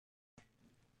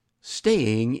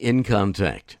Staying in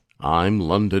Contact. I'm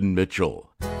London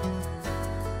Mitchell.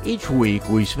 Each week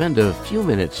we spend a few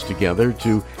minutes together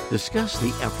to discuss the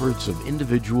efforts of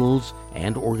individuals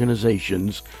and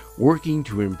organizations working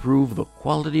to improve the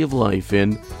quality of life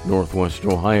in Northwest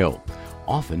Ohio.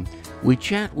 Often we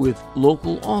chat with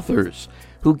local authors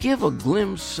who give a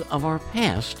glimpse of our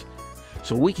past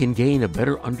so we can gain a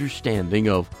better understanding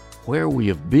of where we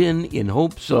have been in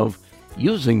hopes of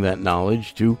using that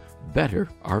knowledge to better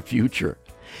our future.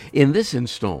 In this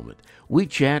installment, we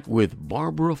chat with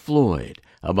Barbara Floyd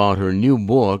about her new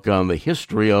book on the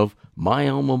history of my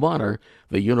alma mater,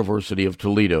 the University of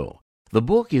Toledo. The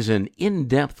book is an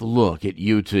in-depth look at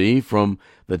UT from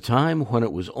the time when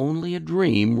it was only a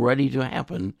dream ready to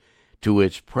happen to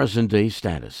its present-day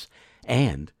status,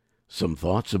 and some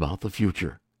thoughts about the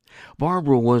future.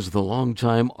 Barbara was the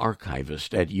longtime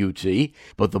archivist at UT,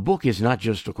 but the book is not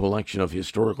just a collection of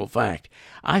historical fact.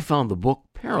 I found the book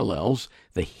parallels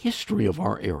the history of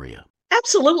our area.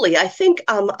 Absolutely. I think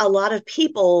a lot of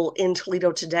people in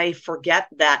Toledo today forget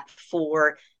that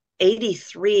for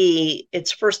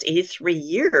its first 83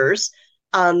 years,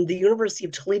 the University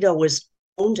of Toledo was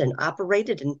owned and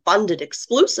operated and funded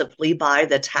exclusively by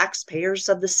the taxpayers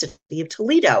of the city of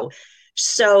Toledo.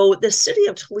 So the city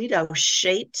of Toledo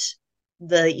shaped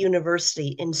the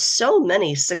university in so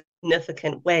many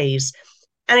significant ways.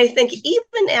 And I think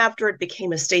even after it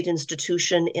became a state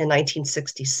institution in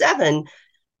 1967,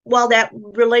 while that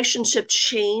relationship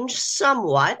changed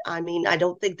somewhat, I mean, I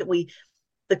don't think that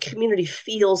the community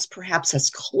feels perhaps as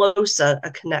close a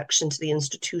connection to the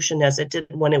institution as it did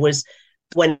when it was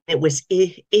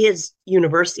is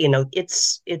university,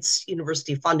 it's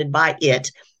university funded by it.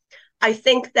 I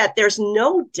think that there's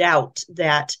no doubt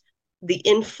that the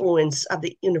influence of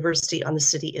the university on the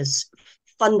city is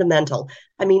fundamental.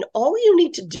 I mean, all you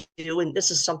need to do, and this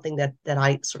is something that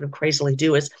I sort of crazily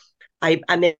do, is I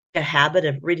make a habit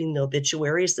of reading the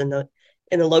obituaries in the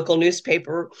local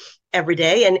newspaper every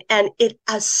day, and it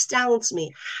astounds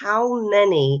me how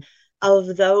many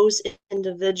of those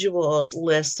individual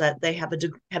lists that they have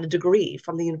had a degree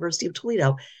from the University of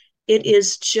Toledo. It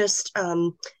is just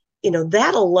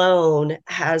that alone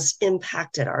has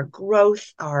impacted our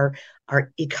growth, our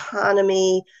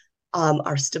economy,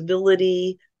 our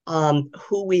stability,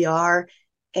 who we are.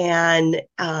 And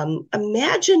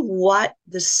imagine what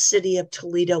the city of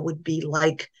Toledo would be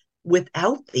like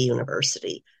without the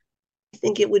university. I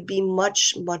think it would be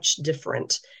much, much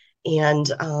different.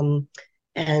 And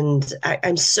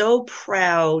I'm so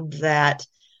proud that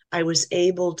I was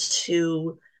able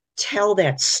to tell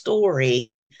that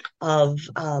story of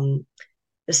the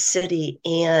city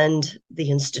and the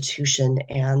institution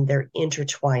and their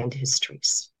intertwined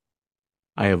histories.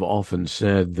 I have often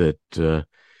said that the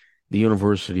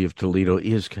University of Toledo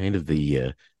is kind of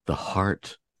the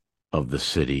heart of the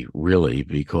city, really,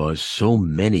 because so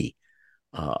many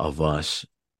of us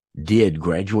did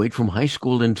graduate from high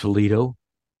school in Toledo,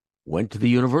 went to the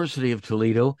University of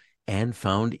Toledo, and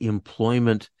found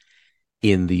employment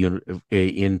in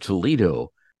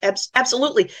Toledo.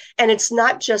 Absolutely, and it's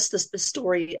not just the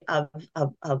story of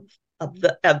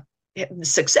the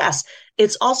success.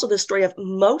 It's also the story of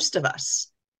most of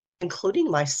us, including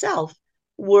myself,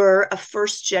 were a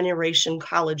first-generation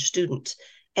college student.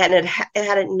 And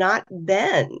had it not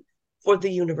been for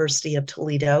the University of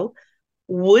Toledo,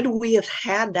 would we have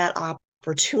had that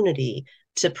opportunity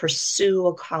to pursue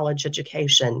a college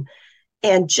education?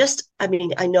 And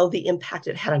I know the impact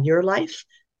it had on your life.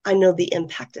 I know the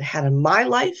impact it had on my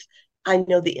life. I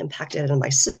know the impact it had on my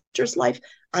sister's life.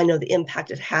 I know the impact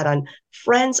it had on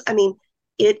friends. I mean,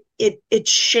 it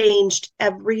changed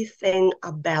everything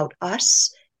about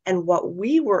us and what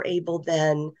we were able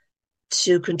then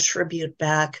to contribute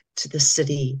back to the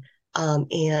city.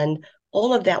 And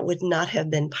all of that would not have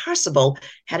been possible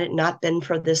had it not been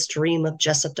for this dream of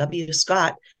Jessup W.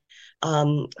 Scott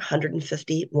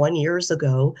 151 years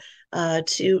ago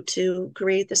to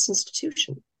create this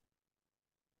institution.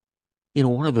 You know,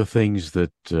 one of the things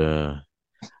that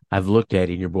I've looked at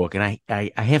in your book, and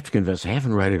I have to confess, I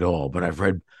haven't read it all, but I've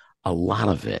read a lot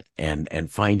of it and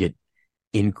find it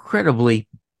incredibly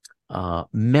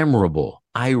memorable.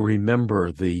 I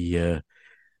remember the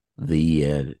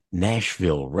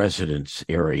Nashville residence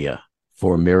area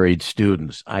for married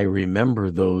students. I remember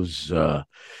those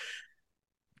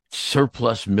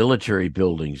surplus military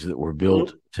buildings that were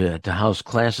built to house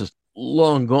classes,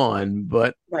 long gone,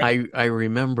 but right. I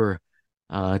remember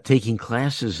taking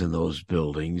classes in those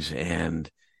buildings and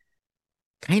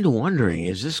kind of wondering,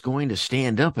 is this going to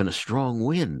stand up in a strong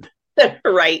wind?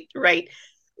 Right.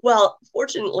 Well,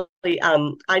 fortunately,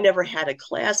 I never had a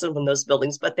class in one of those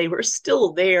buildings, but they were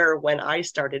still there when I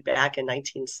started back in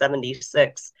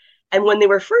 1976. And when they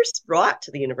were first brought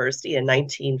to the university in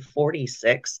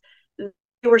 1946,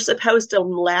 they were supposed to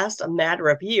last a matter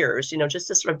of years, just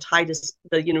to sort of tide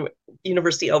the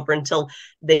university over until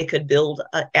they could build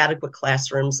adequate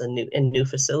classrooms and new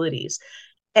facilities.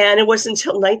 And it was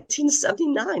until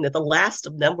 1979 that the last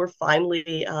of them were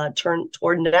finally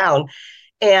torn down.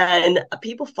 And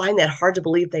people find that hard to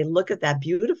believe. They look at that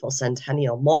beautiful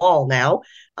Centennial Mall now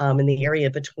in the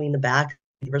area between the back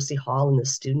University Hall and the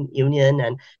Student Union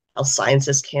and Health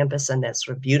Sciences campus and that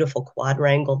sort of beautiful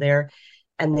quadrangle there.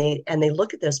 And they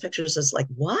look at those pictures as like,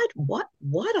 what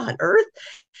on earth?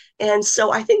 And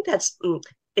so I think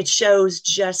it shows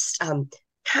just kind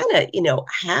of,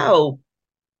 how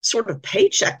sort of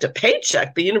paycheck to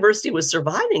paycheck the university was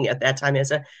surviving at that time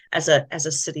as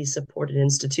a city supported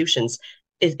institution.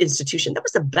 That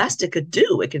was the best it could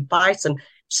do. It could buy some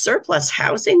surplus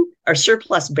housing or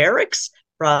surplus barracks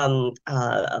from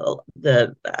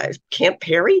the Camp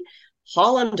Perry,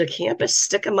 haul them to campus,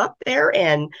 stick them up there,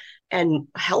 and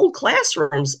hold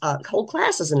classrooms, hold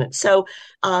classes in it. So,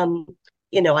 and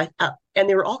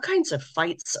there were all kinds of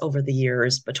fights over the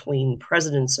years between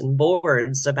presidents and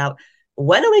boards about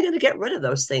when are we going to get rid of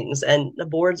those things? And the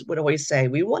boards would always say,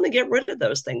 we want to get rid of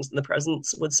those things. And the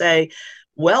presidents would say,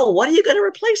 well, what are you going to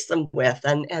replace them with?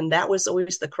 And that was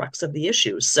always the crux of the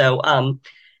issue. So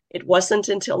it wasn't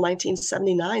until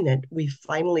 1979 that we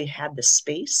finally had the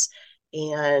space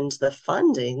and the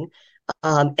funding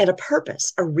and a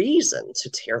purpose, a reason to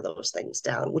tear those things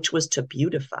down, which was to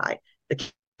beautify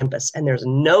the campus. And there's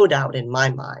no doubt in my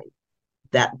mind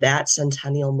that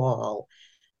Centennial Mall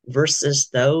versus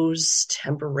those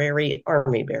temporary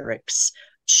army barracks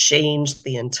changed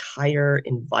the entire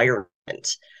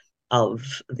environment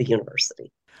of the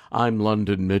university. I'm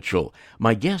London Mitchell.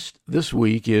 My guest this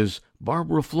week is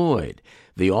Barbara Floyd,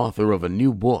 the author of a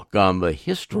new book on the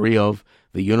history of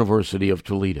the University of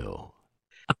Toledo.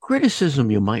 A criticism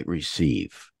you might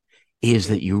receive is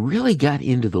that you really got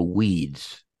into the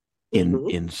weeds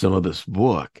in some of this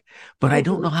book, but I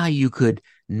don't know how you could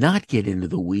not get into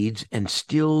the weeds and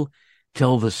still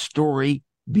tell the story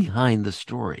behind the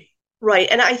story. Right.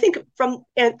 And I think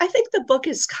the book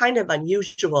is kind of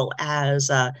unusual as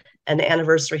an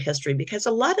anniversary history because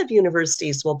a lot of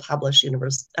universities will publish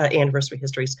anniversary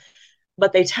histories,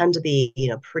 but they tend to be,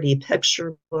 pretty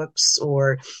picture books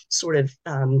or sort of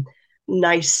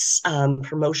nice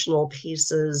promotional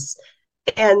pieces.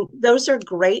 And those are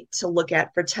great to look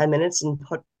at for 10 minutes and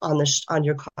put on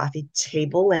your coffee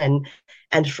table and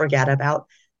forget about.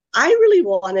 I really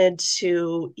wanted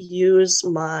to use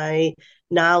my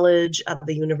knowledge of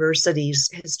the university's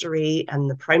history and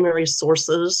the primary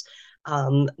sources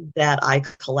that I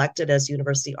collected as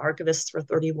university archivist for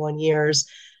 31 years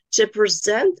to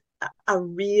present a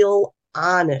real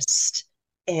honest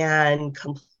and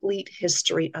complete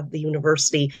history of the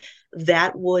university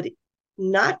that would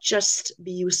not just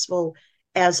be useful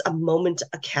as a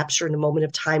capture in a moment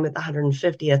of time at the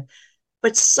 150th,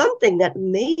 but something that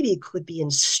maybe could be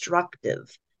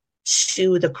instructive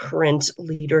to the current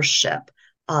leadership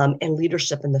and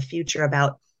leadership in the future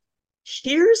about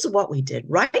here's what we did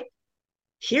right,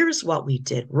 here's what we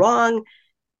did wrong,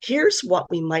 here's what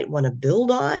we might want to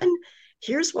build on,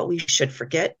 here's what we should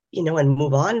forget, and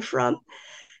move on from.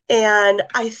 And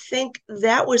I think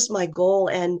that was my goal.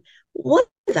 And one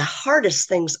of the hardest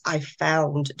things I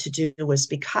found to do was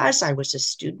because I was a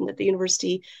student at the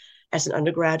university as an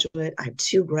undergraduate. I have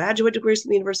 2 graduate degrees from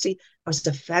the university. I was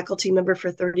a faculty member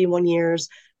for 31 years.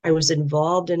 I was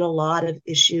involved in a lot of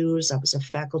issues. I was a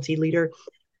faculty leader.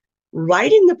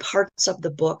 Writing the parts of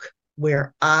the book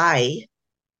where I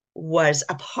was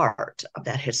a part of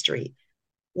that history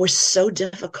was so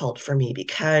difficult for me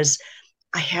because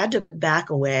I had to back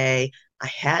away. I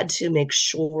had to make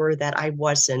sure that I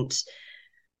wasn't,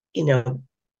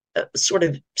 sort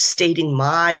of stating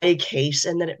my case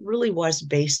and that it really was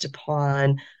based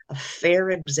upon a fair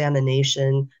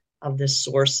examination of the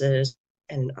sources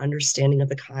and an understanding of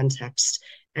the context.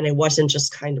 And it wasn't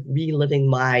just kind of reliving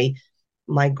my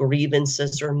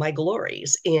grievances or my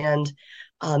glories. And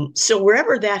so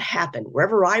wherever that happened,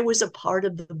 wherever I was a part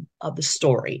of the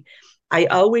story, I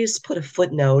always put a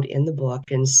footnote in the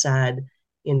book and said,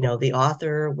 the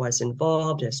author was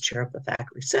involved as chair of the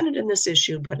faculty senate in this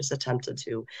issue, but has attempted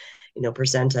to,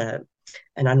 present an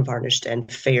unvarnished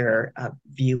and fair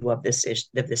view of this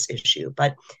issue.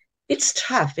 But it's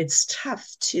tough. It's tough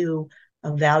to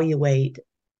evaluate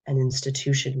an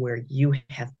institution where you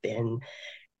have been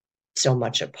so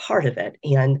much a part of it.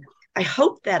 And I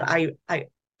hope that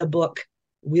the book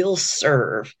will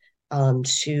serve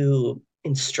to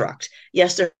instruct.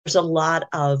 Yes, there's a lot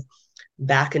of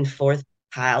back and forth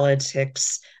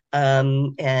politics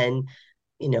and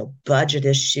budget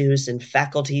issues and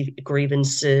faculty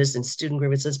grievances and student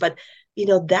grievances, but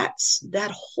that's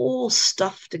that whole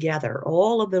stuff together,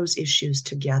 all of those issues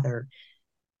together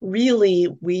really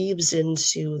weaves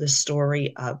into the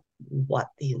story of what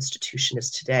the institution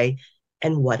is today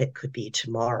and what it could be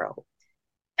tomorrow.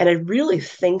 And I really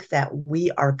think that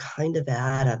we are kind of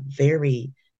at a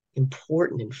very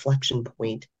important inflection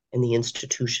point in the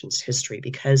institution's history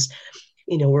because,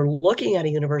 we're looking at a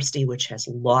university which has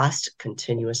lost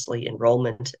continuously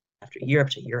enrollment after year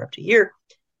after year after year.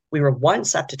 We were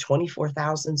once up to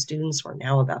 24,000 students. We're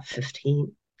now about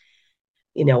 15.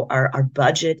 Our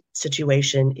budget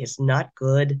situation is not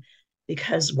good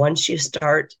because once you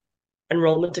start,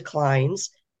 enrollment declines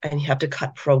and you have to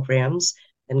cut programs,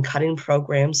 and cutting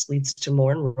programs leads to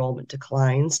more enrollment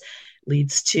declines,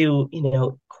 leads to,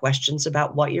 questions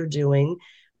about what you're doing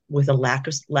with a lack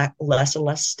of less and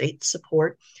less state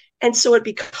support. And so it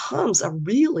becomes a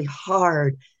really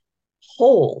hard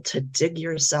hole to dig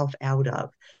yourself out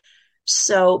of.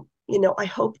 So, I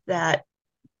hope that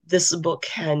this book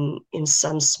can, in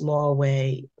some small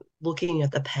way, looking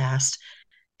at the past,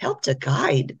 help to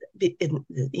guide,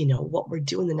 what we're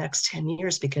doing the next 10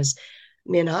 years. Because,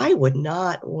 man, I would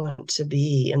not want to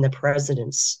be in the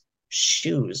president's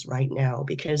shoes right now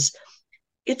because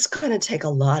it's going to take a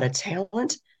lot of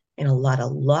talent and a lot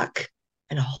of luck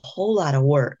and a whole lot of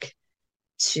work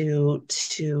to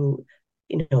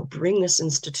bring this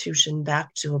institution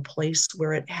back to a place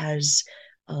where it has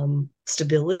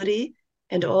stability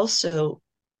and also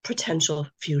potential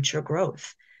future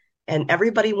growth. And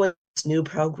everybody wants new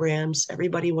programs.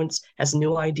 Everybody has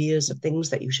new ideas of things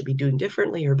that you should be doing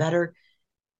differently or better.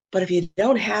 But if you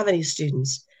don't have any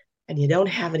students and you don't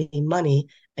have any money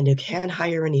and you can't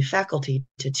hire any faculty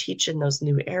to teach in those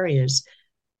new areas,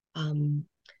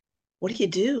 what do you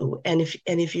do? And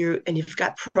if you've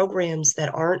got programs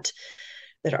that aren't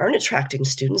attracting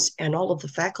students and all of the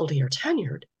faculty are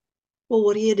tenured, well,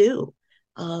 what do you do?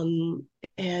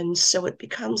 And so it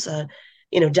becomes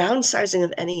downsizing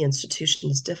of any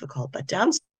institution is difficult, but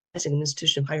downsizing an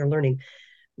institution of higher learning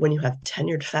when you have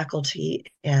tenured faculty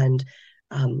and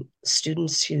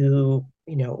students who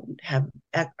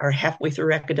are halfway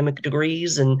through academic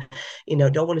degrees and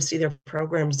don't want to see their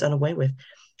programs done away with,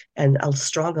 and a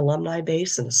strong alumni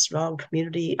base and a strong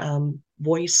community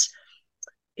voice,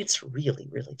 it's really,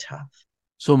 really tough.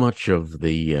 So much of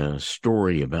the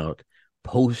story about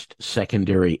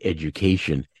post-secondary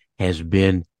education has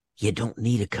been, you don't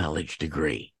need a college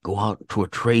degree. Go out to a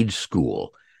trade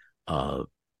school. The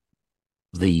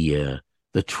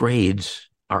trades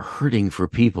are hurting for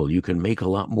people. You can make a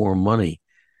lot more money.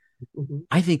 Mm-hmm.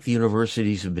 I think the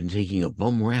universities have been taking a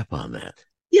bum rap on that.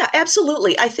 Yeah,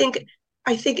 absolutely. I think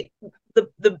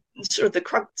the sort of the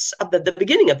crux of the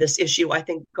beginning of this issue, I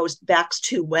think, goes back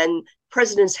to when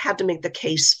presidents had to make the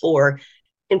case for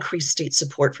increased state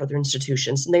support for their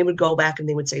institutions. And they would go back and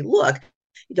they would say, look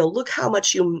how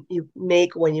much you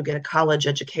make when you get a college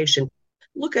education.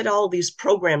 Look at all these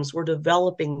programs we're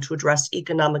developing to address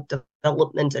economic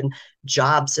development and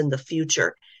jobs in the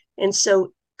future. And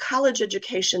so college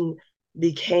education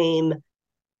became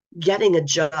getting a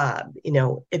job.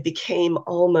 It became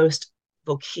almost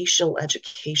vocational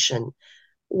education.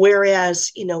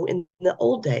 Whereas, in the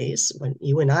old days, when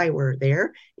you and I were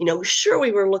there, sure,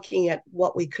 we were looking at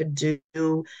what we could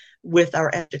do with our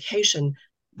education,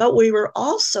 but we were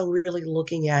also really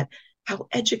looking at how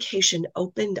education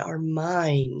opened our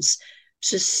minds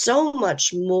to so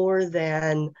much more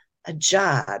than a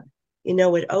job.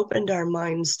 It opened our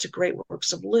minds to great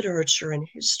works of literature and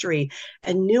history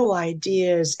and new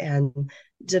ideas and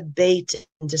debate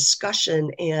and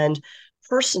discussion and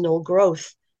personal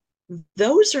growth.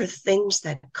 Those are things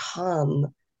that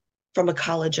come from a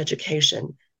college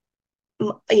education.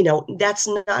 That's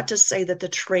not to say that the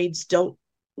trades don't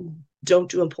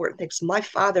do important things. My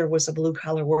father was a blue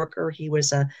collar worker. He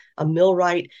was a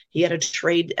millwright. He had a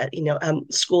trade,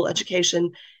 school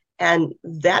education, and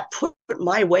that put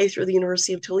my way through the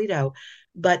University of Toledo.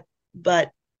 But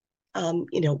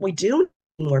we do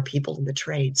need more people in the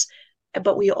trades,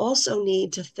 but we also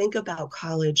need to think about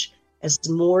college as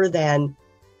more than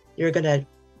you're going to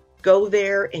go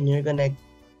there and you're going to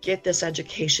get this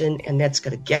education and that's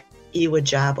going to get you a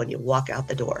job when you walk out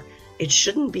the door. It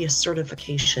shouldn't be a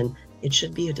certification. It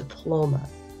should be a diploma.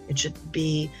 It should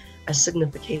be a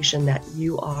signification that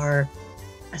you are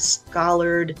a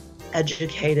scholared,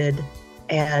 educated,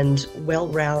 and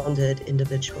well-rounded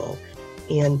individual.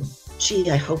 And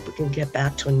I hope we can get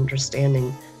back to an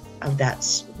understanding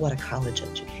that's what a college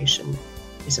education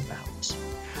is about.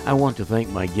 I want to thank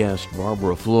my guest,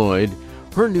 Barbara Floyd.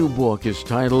 Her new book is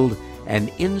titled An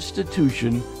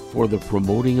Institution for the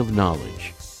Promoting of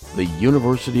Knowledge, the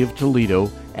University of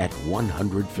Toledo at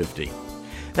 150.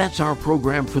 That's our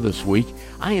program for this week.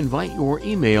 I invite your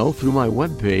email through my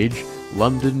webpage,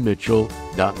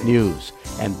 londonmitchell.news.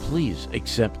 And please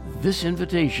accept this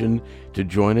invitation to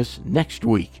join us next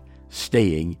week,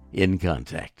 staying in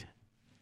contact.